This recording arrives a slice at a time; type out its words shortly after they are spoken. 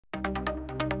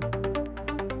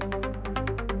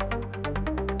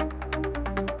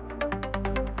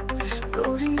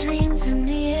Golden dreams in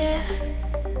the air,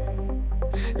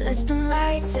 Lisbon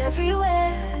lights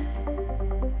everywhere.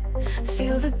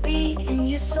 Feel the beat in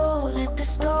your soul, let the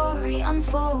story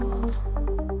unfold.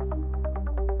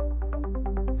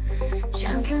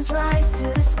 Champions rise to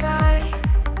the sky,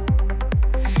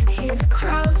 hear the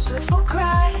crowd's joyful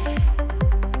cry.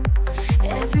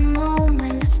 Every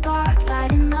moment a spark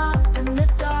lighting up in the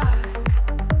dark.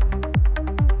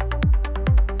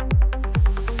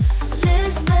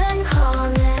 Lisbon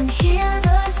calling, hear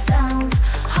the sound.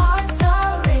 Hearts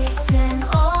are racing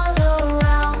all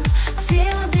around.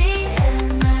 Feel the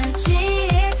energy,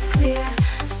 it's clear.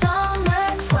 Summer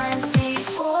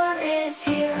 24 is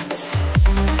here.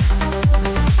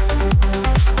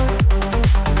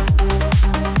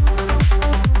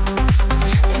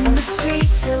 In the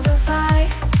streets, feel the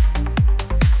vibe.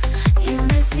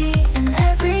 Unity in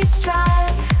every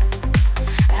stride.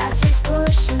 Athletes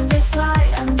push and they fly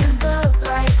under the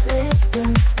bright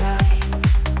Lisbon sky.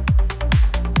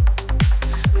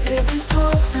 Rhythms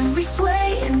pulse and we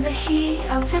sway in the heat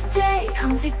of the day.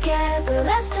 Come together,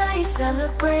 let's play,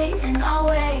 celebrate in our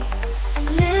way.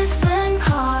 Lisbon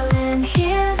calling,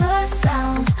 hear the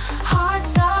sound.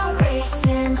 Hearts are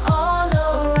racing all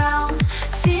around.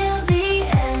 Feel the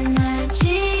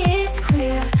energy, it's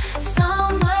clear.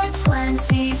 Summer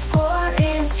 24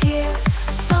 is here.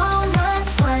 Summer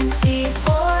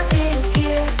 24 is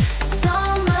here.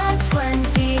 Summer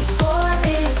 24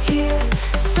 is here.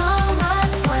 Summer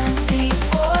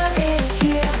 24 is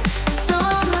here.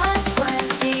 Summer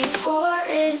 24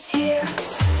 is here.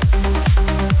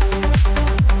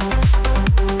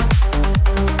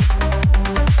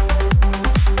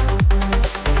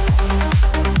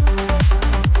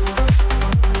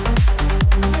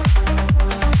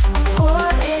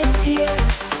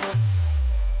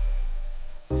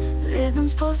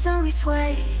 Rhythms pulse and we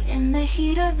sway in the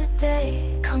heat of the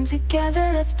day. Come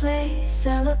together, let's play,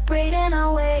 celebrate in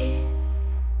our way.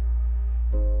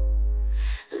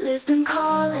 Lisbon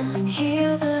calling,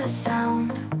 hear the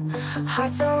sound.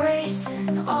 Hearts are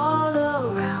racing all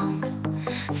around.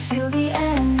 Feel the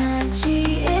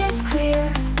energy, it's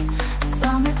clear.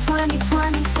 Summer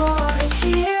 2024